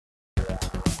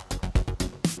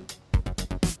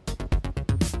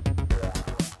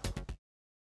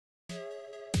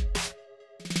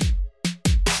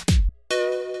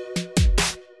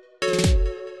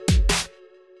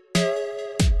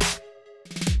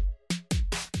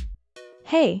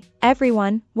Hey,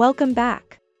 everyone, welcome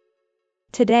back.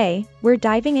 Today, we're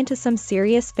diving into some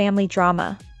serious family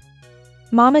drama.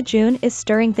 Mama June is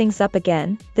stirring things up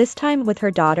again, this time with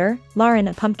her daughter,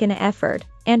 Lauryn Pumpkin Efird,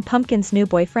 and Pumpkin's new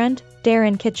boyfriend,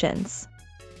 Darrin Kitchens.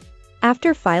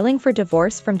 After filing for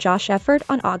divorce from Josh Efird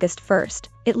on August 1st,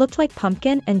 it looked like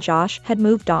Pumpkin and Josh had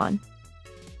moved on.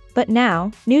 But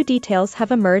now, new details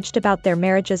have emerged about their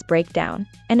marriage's breakdown,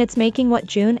 and it's making what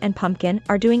June and Pumpkin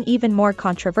are doing even more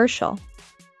controversial.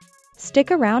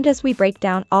 Stick around as we break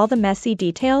down all the messy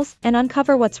details and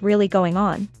uncover what's really going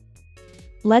on.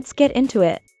 Let's get into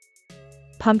it.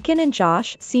 Pumpkin and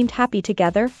Josh seemed happy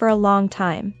together for a long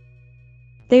time.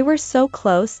 They were so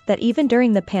close that even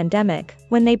during the pandemic,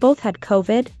 when they both had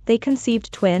COVID, they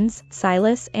conceived twins,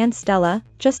 Silas and Stella,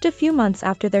 just a few months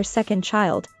after their second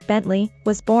child, Bentley,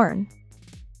 was born.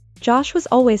 Josh was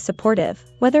always supportive,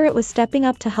 whether it was stepping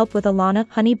up to help with Alana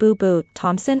Honey Boo Boo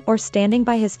Thompson or standing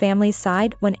by his family's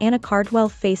side when Anna Cardwell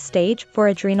faced stage 4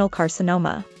 adrenal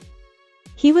carcinoma.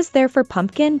 He was there for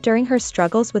Pumpkin during her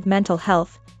struggles with mental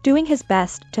health, doing his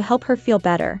best to help her feel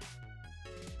better.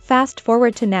 Fast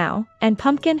forward to now, and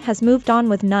Pumpkin has moved on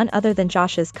with none other than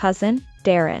Josh's cousin,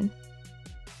 Darrin.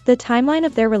 The timeline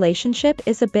of their relationship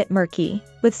is a bit murky,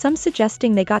 with some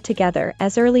suggesting they got together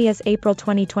as early as April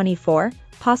 2024,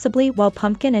 possibly while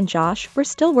Pumpkin and Josh were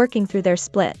still working through their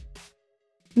split.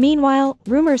 Meanwhile,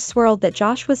 rumors swirled that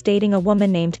Josh was dating a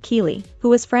woman named Keely, who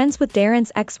was friends with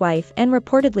Darrin's ex-wife and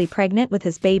reportedly pregnant with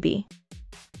his baby.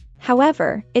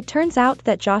 However, it turns out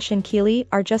that Josh and Keely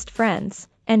are just friends,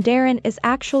 and Darrin is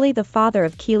actually the father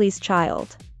of Keely's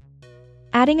child.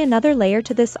 Adding another layer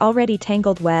to this already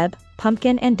tangled web,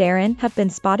 Pumpkin and Darrin have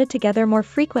been spotted together more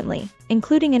frequently,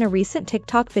 including in a recent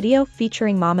TikTok video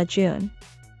featuring Mama June.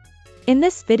 In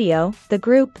this video, the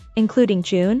group, including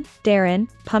June, Darrin,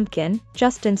 Pumpkin,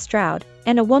 Justin Stroud,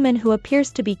 and a woman who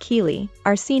appears to be Keely,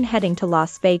 are seen heading to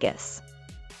Las Vegas.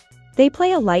 They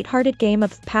play a lighthearted game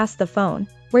of Pass the Phone,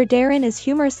 where Darrin is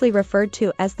humorously referred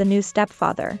to as the new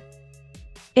stepfather.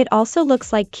 It also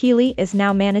looks like Keely is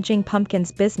now managing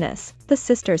Pumpkin's business, the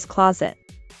Sisters Closet.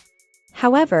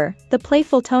 However, the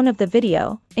playful tone of the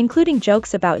video, including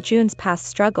jokes about June's past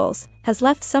struggles, has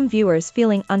left some viewers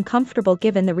feeling uncomfortable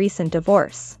given the recent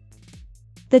divorce.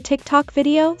 The TikTok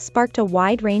video sparked a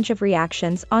wide range of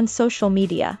reactions on social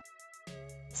media.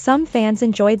 Some fans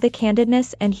enjoyed the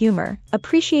candidness and humor,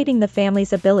 appreciating the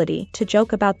family's ability to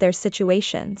joke about their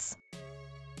situations.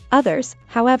 Others,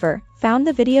 however, found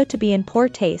the video to be in poor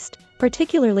taste,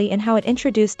 particularly in how it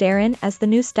introduced Darrin as the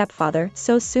new stepfather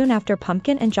so soon after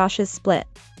Pumpkin and Josh's split.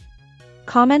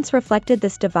 Comments reflected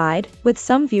this divide, with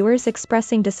some viewers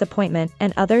expressing disappointment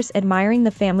and others admiring the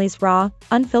family's raw,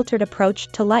 unfiltered approach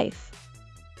to life.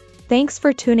 Thanks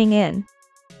for tuning in.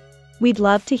 We'd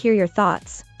love to hear your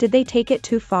thoughts. Did they take it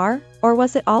too far, or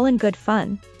was it all in good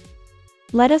fun?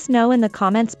 Let us know in the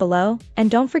comments below,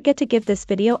 and don't forget to give this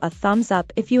video a thumbs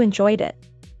up if you enjoyed it.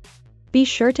 Be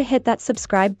sure to hit that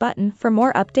subscribe button for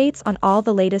more updates on all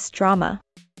the latest drama.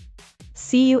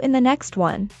 See you in the next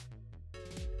one.